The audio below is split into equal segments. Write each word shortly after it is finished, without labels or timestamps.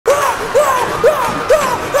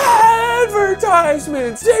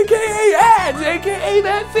advertisements, aka ads, aka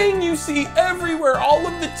that thing you see everywhere all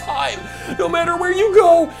of the time. No matter where you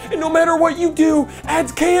go and no matter what you do,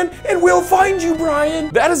 ads can and will find you, Brian.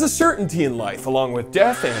 That is a certainty in life, along with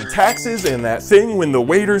death and taxes and that thing when the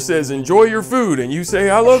waiter says enjoy your food and you say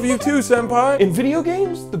I love you too, senpai. In video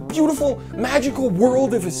games, the beautiful, magical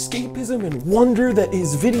world of escapism and wonder that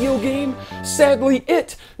is video game, sadly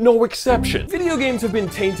it no exception. Video games have been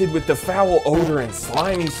tainted with the foul odor and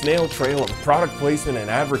slimy snail trail of product placement and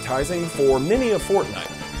advertising for many a fortnight.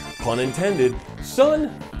 Pun intended,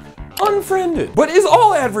 son, unfriended. But is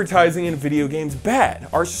all advertising in video games bad?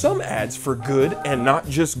 Are some ads for good and not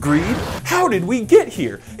just greed? How did we get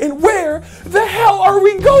here? And where the hell are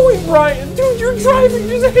we going, Brian? Dude, you're driving,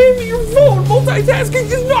 just hand me your phone.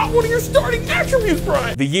 Multitasking is not one of your starting attributes,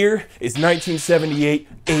 Brian. The year is 1978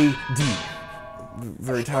 AD.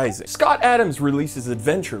 Very enticing. Scott Adams releases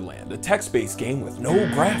Adventureland, a text-based game with no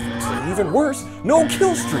graphics, and even worse, no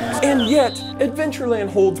kill streaks. And yet, Adventureland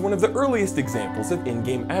holds one of the earliest examples of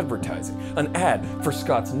in-game advertising, an ad for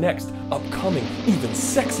Scott's next, upcoming, even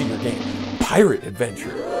sexier game, Pirate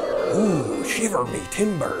Adventure. Ooh, shiver me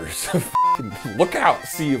timbers. Look out,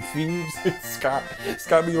 Sea of Thieves. Scott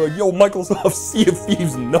be like, yo, Microsoft Sea of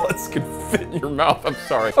Thieves nuts can fit in your mouth. I'm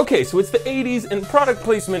sorry. Okay, so it's the 80s and product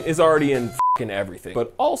placement is already in everything.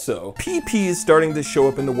 But also, PP is starting to show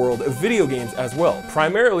up in the world of video games as well,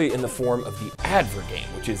 primarily in the form of the advert game,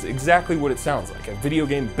 which is exactly what it sounds like, a video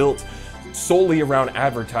game built solely around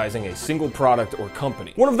advertising a single product or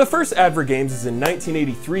company. One of the first advert games is in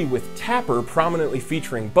 1983 with Tapper prominently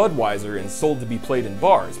featuring Budweiser and sold to be played in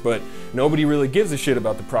bars, but nobody really gives a shit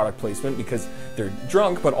about the product placement because they're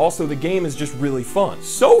drunk, but also the game is just really fun.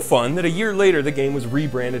 So fun that a year later the game was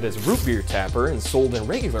rebranded as Root Beer Tapper and sold in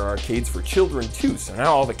regular arcades for children too, so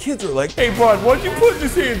now all the kids are like, hey bud, why'd you put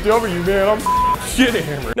this A&W, man? I'm shit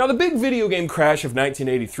hammered. Now the big video game crash of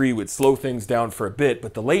 1983 would slow things down for a bit,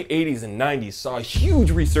 but the late 80s and 90s saw a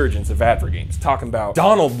huge resurgence of advert games, talking about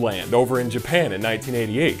Donald Land over in Japan in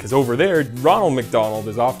 1988, because over there, Ronald McDonald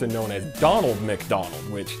is often known as Donald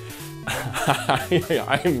McDonald, which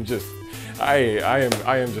I am just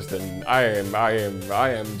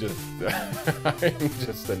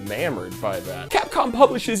enamored by that. Capcom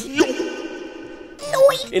publishes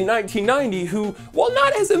in 1990, who, while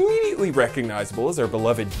not as immediately recognizable as our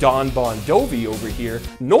beloved Don Bon Jovi over here,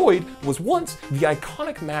 Noid was once the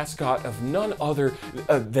iconic mascot of none other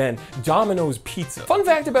than Domino's Pizza. Fun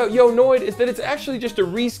fact about Yo Noid is that it's actually just a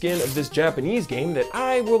reskin of this Japanese game that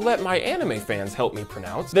I will let my anime fans help me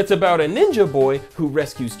pronounce, that's about a ninja boy who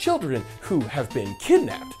rescues children who have been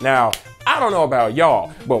kidnapped. Now, I don't know about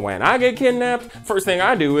y'all, but when I get kidnapped, first thing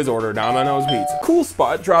I do is order Domino's Pizza. Cool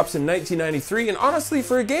Spot drops in 1993, and honestly,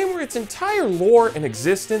 for a game where its entire lore and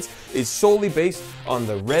existence is solely based on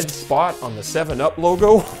the red spot on the 7-Up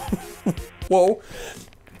logo, whoa.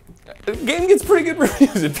 The game gets pretty good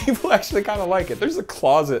reviews and people actually kind of like it. There's a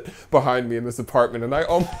closet behind me in this apartment and I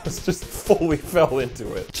almost just fully fell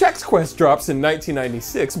into it. Chex Quest drops in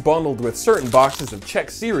 1996, bundled with certain boxes of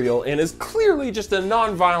Chex cereal, and is clearly just a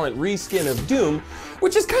non-violent reskin of Doom,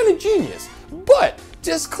 which is kind of genius. But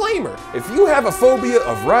disclaimer, if you have a phobia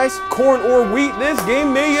of rice, corn, or wheat, this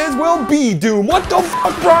game may as well be Doom. What the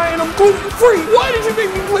fuck, Brian? I'm gluten-free. Why did you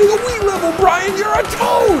make me play the wheat level, Brian? You're a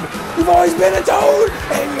toad. You've always been a toad,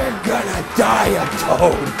 and you're gonna die a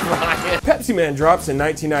toad, Brian. Pepsi Man drops in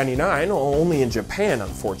 1999, only in Japan,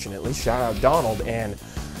 unfortunately. Shout out Donald, and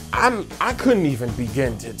I couldn't even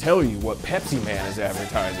begin to tell you what Pepsi Man is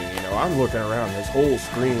advertising, you know. I'm looking around this whole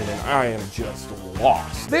screen and I am just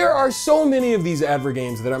lost. There are so many of these advert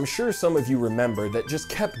games that I'm sure some of you remember that just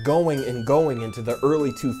kept going and going into the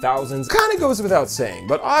early 2000s. Kinda goes without saying,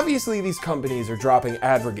 but obviously these companies are dropping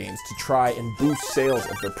advert games to try and boost sales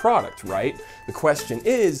of their product, right? The question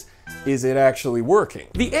is it actually working?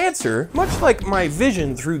 The answer, much like my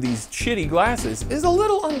vision through these shitty glasses, is a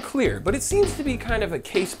little unclear, but it seems to be kind of a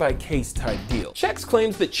case-by-case type deal. Chex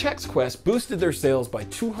claims that Chex Quest boosted their sales by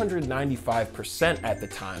 295% at the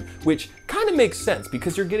time, which kind of makes sense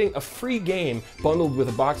because you're getting a free game bundled with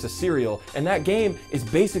a box of cereal, and that game is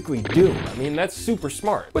basically Doom. I mean, that's super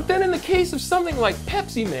smart. But then in the case of something like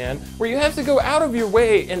Pepsi Man, where you have to go out of your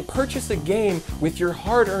way and purchase a game with your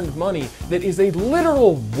hard-earned money that is a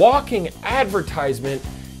literal walking advertisement,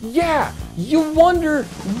 yeah, you wonder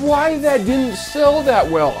why that didn't sell that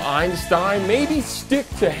well, Einstein. Maybe stick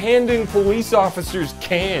to handing police officers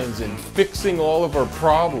cans and fixing all of our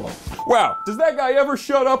problems. Wow, does that guy ever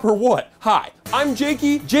shut up or what? Hi, I'm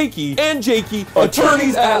Jakey, and Jakey,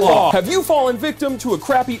 attorneys at law. Have you fallen victim to a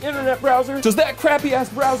crappy internet browser? Does that crappy ass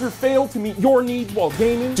browser fail to meet your needs while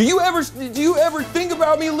gaming? Do you ever think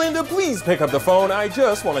about me, Linda? Please pick up the phone. I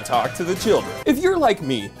just want to talk to the children. If you're like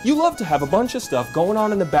me, you love to have a bunch of stuff going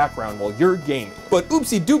on in the background while you're gaming. But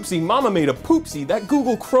oopsie doopsie, mama made a poopsie. That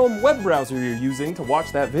Google Chrome web browser you're using to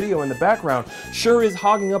watch that video in the background sure is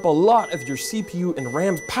hogging up a lot of your CPU and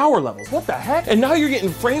RAM's power levels. What the heck? And now you're getting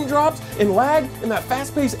frame drops and lag in that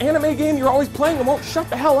fast-paced anime game you're always playing and won't shut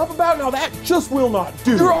the hell up about? Now that just will not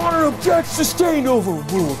do. Your Honor objects, sustained,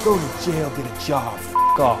 overruled. Go to jail, get a job.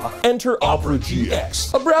 Off. Enter Opera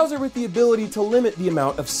GX, a browser with the ability to limit the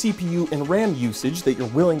amount of CPU and RAM usage that you're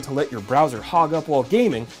willing to let your browser hog up while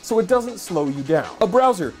gaming so it doesn't slow you down. A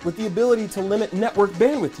browser with the ability to limit network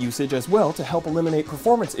bandwidth usage as well to help eliminate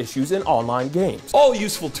performance issues in online games. All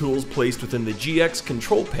useful tools placed within the GX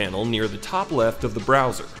control panel near the top left of the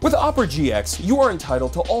browser. With Opera GX, you are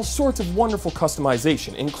entitled to all sorts of wonderful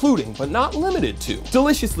customization, including, but not limited to,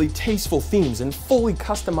 deliciously tasteful themes and fully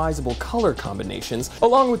customizable color combinations,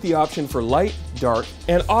 along with the option for light, dark,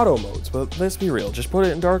 and auto modes. But let's be real, just put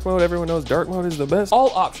it in dark mode. Everyone knows dark mode is the best. All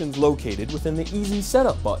options located within the easy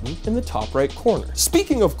setup button in the top right corner.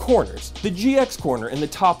 Speaking of corners, the GX corner in the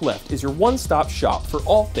top left is your one-stop shop for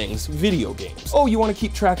all things video games. Oh, you want to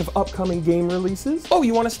keep track of upcoming game releases? Oh,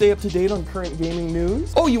 you want to stay up to date on current gaming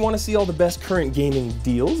news? Oh, you want to see all the best current gaming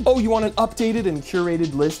deals? Oh, you want an updated and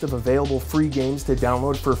curated list of available free games to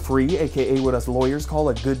download for free, aka what us lawyers call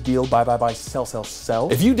a good deal, buy, sell.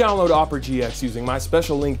 If you download Opera GX using my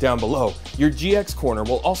special link down below, your GX corner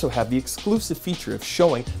will also have the exclusive feature of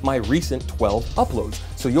showing my recent 12 uploads,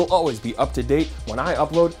 so you'll always be up to date when I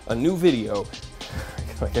upload a new video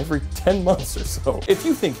like every 10 months or so. If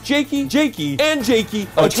you think Jakey, and Jakey,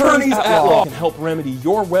 attorneys at law, can help remedy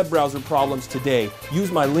your web browser problems today,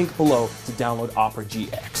 use my link below to download Opera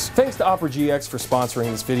GX. Thanks to Opera GX for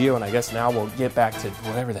sponsoring this video, and I guess now we'll get back to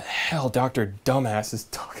whatever the hell Dr. Dumbass is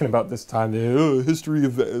talking about this time. The history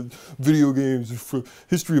of video games,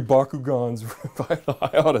 history of Bakugans.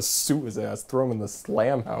 I ought to sue his ass, throw him in the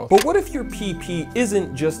slam house. But what if your PP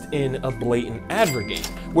isn't just in a blatant advergame?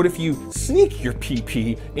 What if you sneak your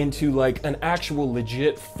PP into like an actual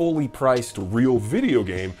legit fully priced real video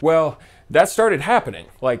game? Well, that started happening,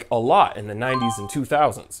 like a lot in the 90s and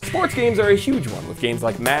 2000s. Sports games are a huge one, with games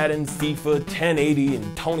like Madden, FIFA, 1080,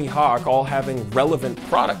 and Tony Hawk all having relevant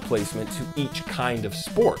product placement to each kind of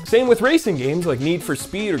sport. Same with racing games like Need for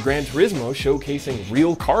Speed or Gran Turismo showcasing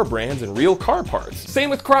real car brands and real car parts. Same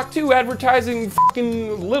with Croc 2 advertising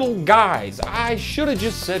fucking little guys. I should have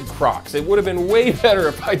just said Crocs. It would have been way better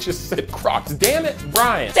if I just said Crocs. Damn it,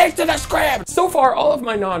 Brian. Stick to the script! So far, all of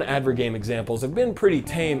my non-advergame examples have been pretty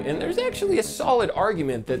tame, and there's actually a solid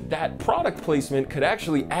argument that product placement could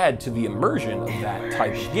actually add to the immersion of that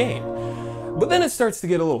type of game. But then it starts to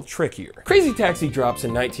get a little trickier. Crazy Taxi drops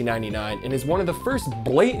in 1999 and is one of the first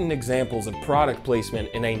blatant examples of product placement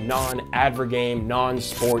in a non-advergame,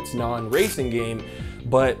 non-sports, non-racing game,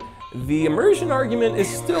 but the immersion argument is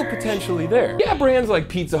still potentially there. Yeah, brands like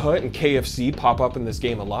Pizza Hut and KFC pop up in this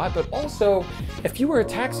game a lot, but also, if you were a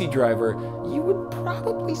taxi driver, you would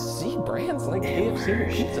probably see brands like KFC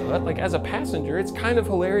and Pizza Hut. Like, as a passenger, it's kind of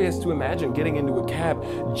hilarious to imagine getting into a cab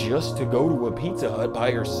just to go to a Pizza Hut by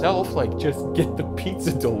yourself, like just get the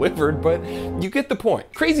pizza delivered, but you get the point.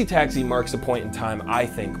 Crazy Taxi marks a point in time, I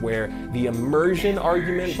think, where the immersion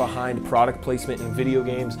argument behind product placement in video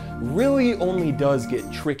games really only does get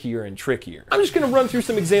trickier and trickier. I'm just gonna run through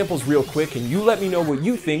some examples real quick, and you let me know what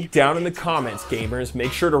you think down in the comments, gamers.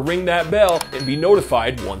 Make sure to ring that bell and be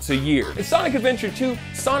notified once a year. In Sonic Adventure 2,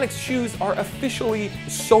 Sonic's shoes are officially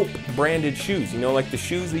soap branded shoes. You know, like the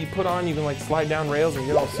shoes that you put on, you can like slide down rails and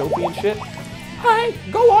get all soapy and shit. Hey,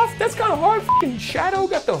 go off, that's kind of hard. F***ing Shadow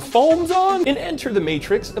got the foams on. In Enter the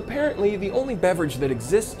Matrix, apparently the only beverage that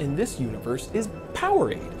exists in this universe is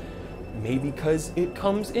Powerade. Maybe because it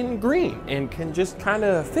comes in green and can just kind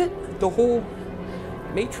of fit the whole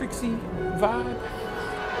Matrixy vibe.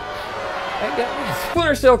 Hey guys.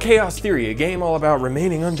 Splinter Cell Chaos Theory, a game all about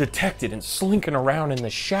remaining undetected and slinking around in the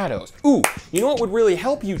shadows. Ooh, you know what would really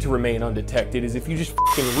help you to remain undetected is if you just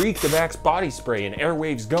f***ing reeked of Axe body spray and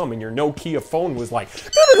Airwaves gum and your Nokia phone was like...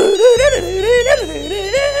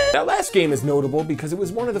 That last game is notable because it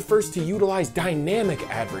was one of the first to utilize dynamic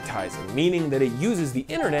advertising, meaning that it uses the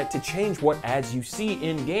internet to change what ads you see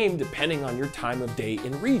in-game depending on your time of day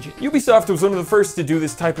and region. Ubisoft was one of the first to do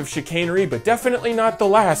this type of chicanery, but definitely not the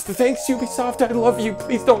last. Thanks, Ubisoft, I love you.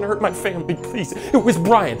 Please don't hurt my family, please. It was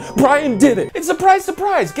Brian. Brian did it. And surprise,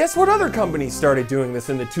 surprise, guess what other companies started doing this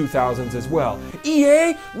in the 2000s as well?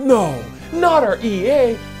 EA? No. not our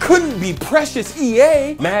EA. Couldn't be precious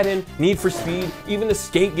EA. Madden, Need for Speed, even the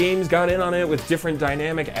skate games got in on it with different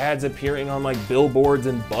dynamic ads appearing on like billboards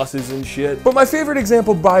and buses and shit. But my favorite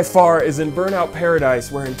example by far is in Burnout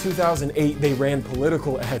Paradise, where in 2008 they ran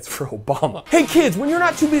political ads for Obama. Hey kids, when you're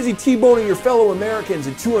not too busy T-boning your fellow Americans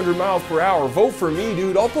at 200 miles per hour, vote for me,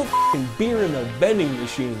 dude. I'll put f***ing beer in the vending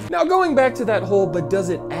machines. Now going back to that whole but does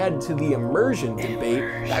it add to the immersion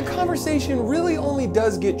debate, that conversation really only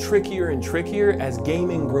does get trickier and trickier as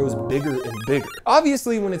gaming grows bigger and bigger.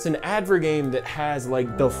 Obviously, when it's an adver game that has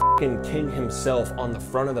like the f***ing king himself on the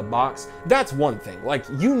front of the box, that's one thing. Like,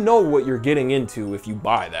 you know what you're getting into if you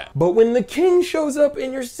buy that. But when the king shows up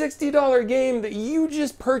in your $60 game that you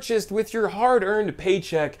just purchased with your hard-earned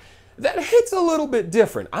paycheck, that hits a little bit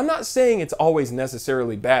different. I'm not saying it's always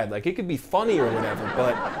necessarily bad, like it could be funny or whatever,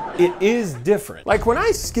 but it is different. Like when I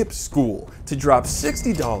skip school to drop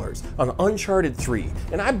 $60 on Uncharted 3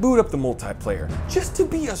 and I boot up the multiplayer just to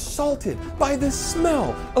be assaulted by the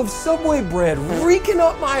smell of Subway bread reeking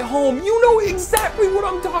up my home, you know exactly what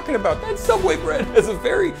I'm talking about. That Subway bread has a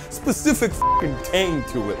very specific fucking tang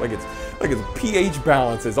to it, like its pH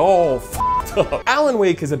balance is all fucked up. Alan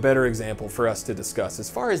Wake is a better example for us to discuss as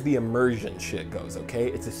far as the immersion shit goes, okay?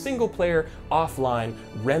 It's a single player, offline,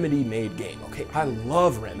 Remedy-made game, okay? I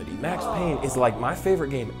love Remedy. Max Payne is like my favorite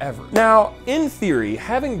game ever. Now, in theory,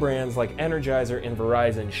 having brands like Energizer and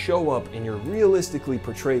Verizon show up in your realistically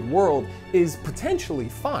portrayed world is potentially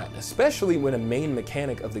fine, especially when a main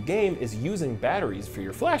mechanic of the game is using batteries for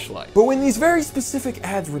your flashlight. But when these very specific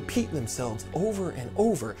ads repeat themselves over and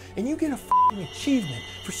over, and you get a f***ing achievement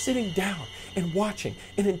for sitting down and watching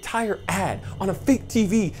an entire ad on a fake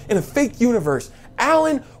TV in a fake universe,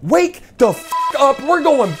 Alan, wake the f*** up. We're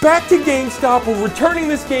going back to GameStop, we're returning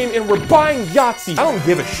this game, and we're buying Yahtzee. I don't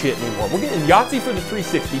give a shit anymore. We're getting Yahtzee for the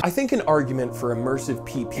 360. I think an argument for immersive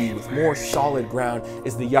PP with more solid ground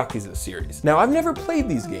is the Yakuza series. Now, I've never played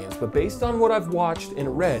these games, but based on what I've watched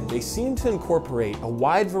and read, they seem to incorporate a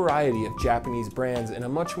wide variety of Japanese brands in a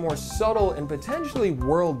much more subtle and potentially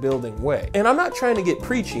world-building way. And I'm not trying to get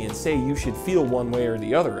preachy and say you should feel one way or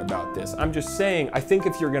the other about this. I'm just saying, I think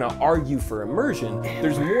if you're gonna argue for immersion,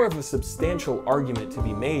 there's more of a substantial argument to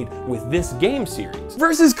be made with this game series.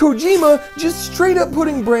 Versus Kojima just straight up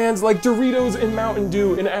putting brands like Doritos and Mountain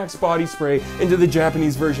Dew and Axe body spray into the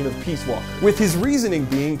Japanese version of Peace Walker. With his reasoning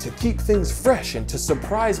being to keep things fresh and to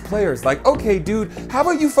surprise players. Like, okay dude, how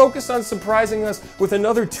about you focus on surprising us with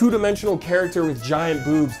another two-dimensional character with giant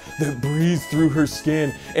boobs that breathe through her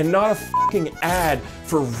skin and not a fucking ad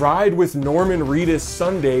for Ride with Norman Reedus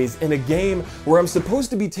Sundays in a game where I'm supposed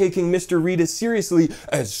to be taking Mr. Reedus seriously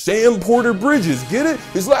as Sam Porter Bridges, get it?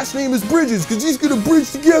 His last name is Bridges because he's gonna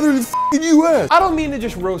bridge together the fucking US. I don't mean to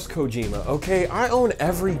just roast Kojima, okay? I own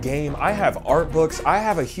every game, I have art books, I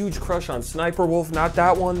have a huge crush on Sniper Wolf, not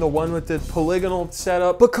that one, the one with the polygonal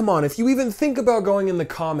setup. But come on, if you even think about going in the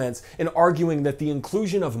comments and arguing that the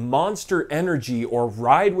inclusion of Monster Energy or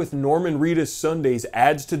Ride with Norman Reedus Sundays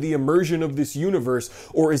adds to the immersion of this universe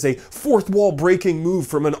or is a fourth wall breaking move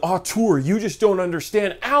from an auteur you just don't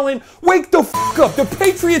understand, Alan, wake the f up. The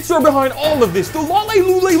Patriots are behind all of this. The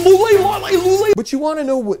lale. But you want to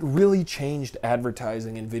know what really changed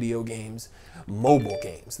advertising in video games? Mobile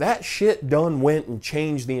games. That shit done went and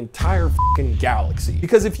changed the entire fucking galaxy.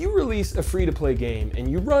 Because if you release a free-to-play game and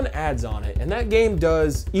you run ads on it and that game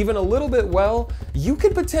does even a little bit well, you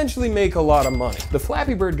could potentially make a lot of money. The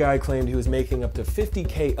Flappy Bird guy claimed he was making up to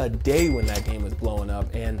 $50K a day when that game was blowing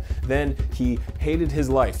up, and then he hated his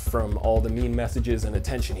life from all the mean messages and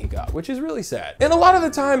attention he got, which is really sad. And a lot of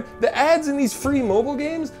the time, the ads in these free mobile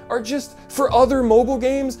games are just for other mobile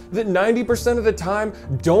games that 90% of the time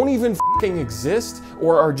don't even fucking exist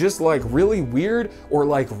or are just like really weird or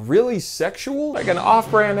like really sexual. Like an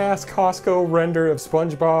off-brand ass Costco render of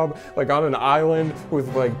SpongeBob like on an island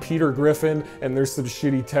with like Peter Griffin, and there's some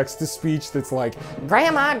shitty text-to-speech that's like,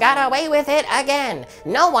 Grandma got away with it again.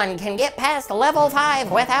 No one can get past level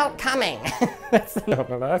 5 without coming. that's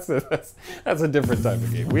a different type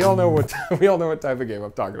of game. We all know what type of game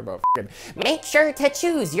I'm talking about. Make sure to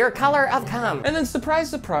choose your color of cum. And then surprise,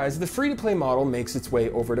 surprise, the free-to-play model makes its way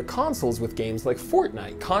over to consoles with games like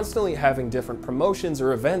Fortnite, constantly having different promotions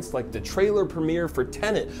or events like the trailer premiere for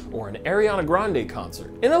Tenet or an Ariana Grande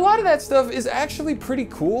concert. And a lot of that stuff is actually pretty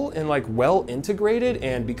cool and like well integrated,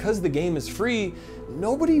 and because the game is free,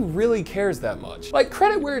 nobody really cares that much. Like,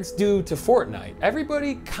 credit where it's due to Fortnite,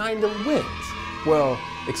 everybody kind of wins. Well,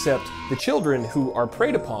 except the children who are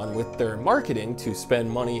preyed upon with their marketing to spend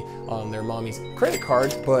money on their mommy's credit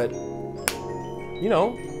card, but, you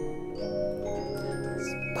know,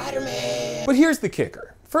 Spider-Man. But here's the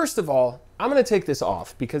kicker. First of all, I'm gonna take this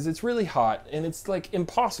off because it's really hot and it's like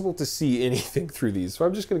impossible to see anything through these. So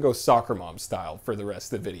I'm just gonna go soccer mom style for the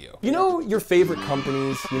rest of the video. You know your favorite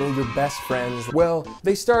companies, you know your best friends, well,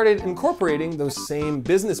 they started incorporating those same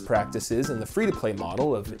business practices in the free-to-play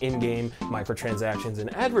model of in-game microtransactions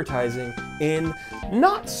and advertising in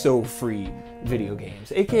not so free video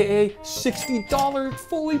games, aka $60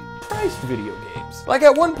 fully priced video games. Like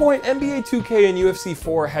at one point, NBA 2K and UFC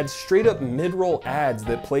 4 had straight up mid-roll ads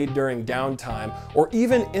that played during downtime or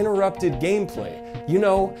even interrupted gameplay. You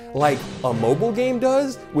know, like a mobile game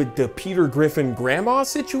does with the Peter Griffin grandma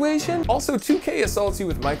situation. Also, 2K assaults you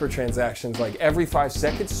with microtransactions like every 5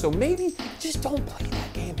 seconds, so maybe just don't play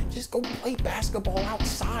that game and just go play basketball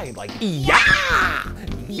outside. Like, yeah!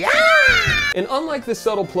 Yeah! And unlike the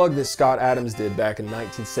subtle plug that Scott Adams did back in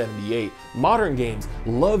 1978, modern games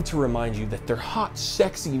love to remind you that their hot,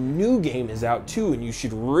 sexy new game is out too, and you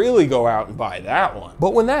should really go out and buy that one.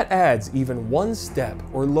 But when that adds even one step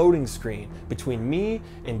or loading screen between me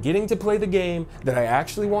and getting to play the game that I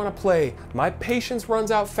actually want to play, my patience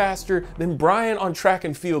runs out faster than Brian on track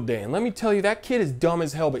and field day. And let me tell you, that kid is dumb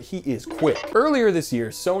as hell, but he is quick. Earlier this year,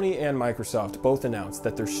 Sony and Microsoft both announced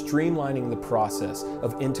that they're streamlining the process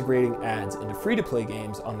of integrating ads into free-to-play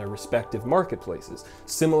games on their respective marketplaces,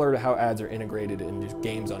 similar to how ads are integrated into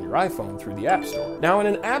games on your iPhone through the App Store. Now, in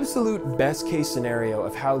an absolute best-case scenario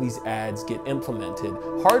of how these ads get implemented,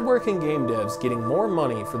 hardworking game devs getting more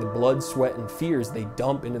money for the blood, sweat, and fears they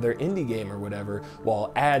dump into their indie game or whatever,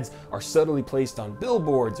 while ads are subtly placed on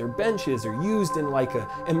billboards or benches or used in like a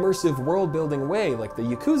immersive world-building way like the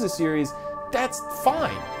Yakuza series, that's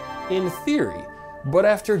fine, in theory. But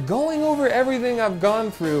after going over everything I've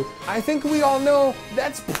gone through, I think we all know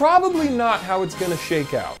that's probably not how it's gonna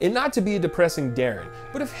shake out. And not to be a depressing Darren,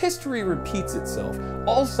 but if history repeats itself,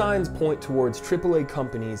 all signs point towards AAA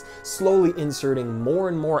companies slowly inserting more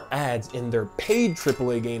and more ads in their paid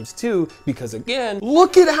AAA games too, because again,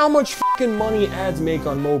 look at how much fucking money ads make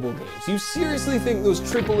on mobile games. You seriously think those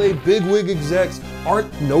AAA bigwig execs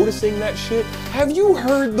aren't noticing that shit? Have you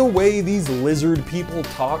heard the way these lizard people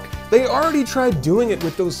talk? They already tried doing it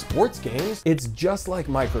with those sports games. It's just like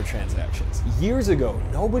microtransactions. Years ago,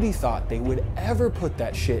 nobody thought they would ever put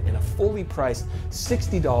that shit in a fully priced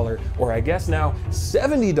 $60, or I guess now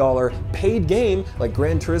 $70 paid game like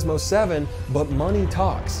Gran Turismo 7, but money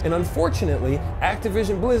talks. And unfortunately,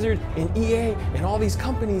 Activision Blizzard and EA and all these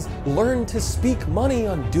companies learned to speak money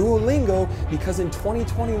on Duolingo because in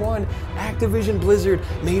 2021, Activision Blizzard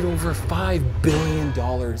made over $5 billion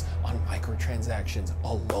on microtransactions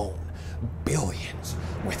alone. Billions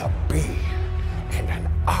with a B and an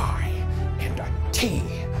I and a T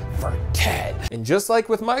for Ted. And just like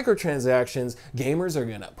with microtransactions, gamers are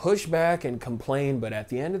gonna push back and complain, but at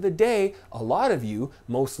the end of the day, a lot of you,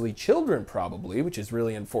 mostly children probably, which is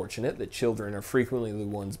really unfortunate that children are frequently the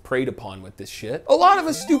ones preyed upon with this shit. A lot of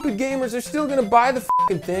us stupid gamers are still gonna buy the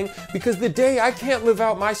fucking thing because the day I can't live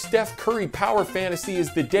out my Steph Curry power fantasy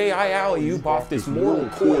is the day I alley-oop off this mortal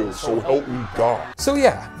coil, so help me God. So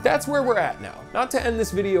yeah, that's where we're at now. Not to end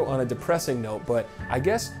this video on a depressing note, but I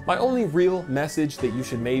guess my only real message that you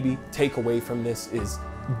should maybe take away from this is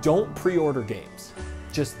don't pre-order games.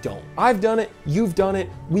 Just don't. I've done it, you've done it,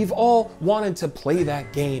 we've all wanted to play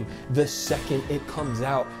that game the second it comes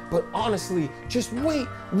out, but honestly, just wait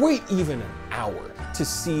even an hour to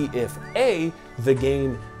see if A, the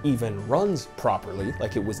game even runs properly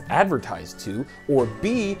like it was advertised to, or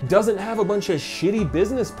B, doesn't have a bunch of shitty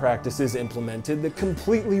business practices implemented that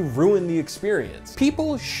completely ruin the experience.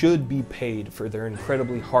 People should be paid for their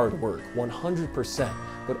incredibly hard work, 100%.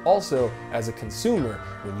 But also, as a consumer,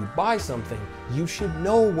 when you buy something, you should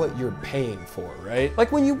know what you're paying for, right?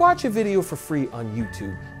 Like when you watch a video for free on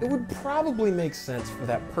YouTube, it would probably make sense for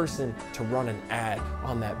that person to run an ad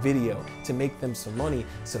on that video to make them some money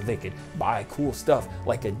so they could buy cool stuff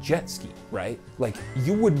like a jet ski, right? Like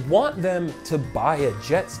you would want them to buy a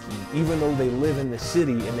jet ski even though they live in the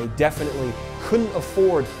city and they definitely couldn't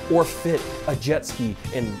afford or fit a jet ski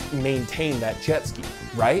and maintain that jet ski,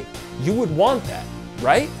 right? You would want that.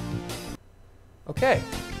 Right? Okay.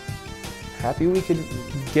 Happy we could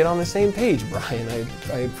get on the same page, Brian.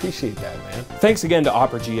 I appreciate that, man. Thanks again to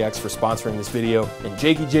Opera GX for sponsoring this video, and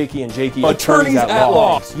NakeyJakey and Jakey, attorneys at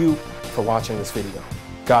law, thanks you for watching this video.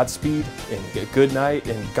 Godspeed, and good night,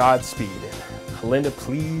 and Godspeed. And Linda,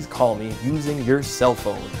 please call me using your cell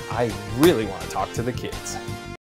phone. I really want to talk to the kids.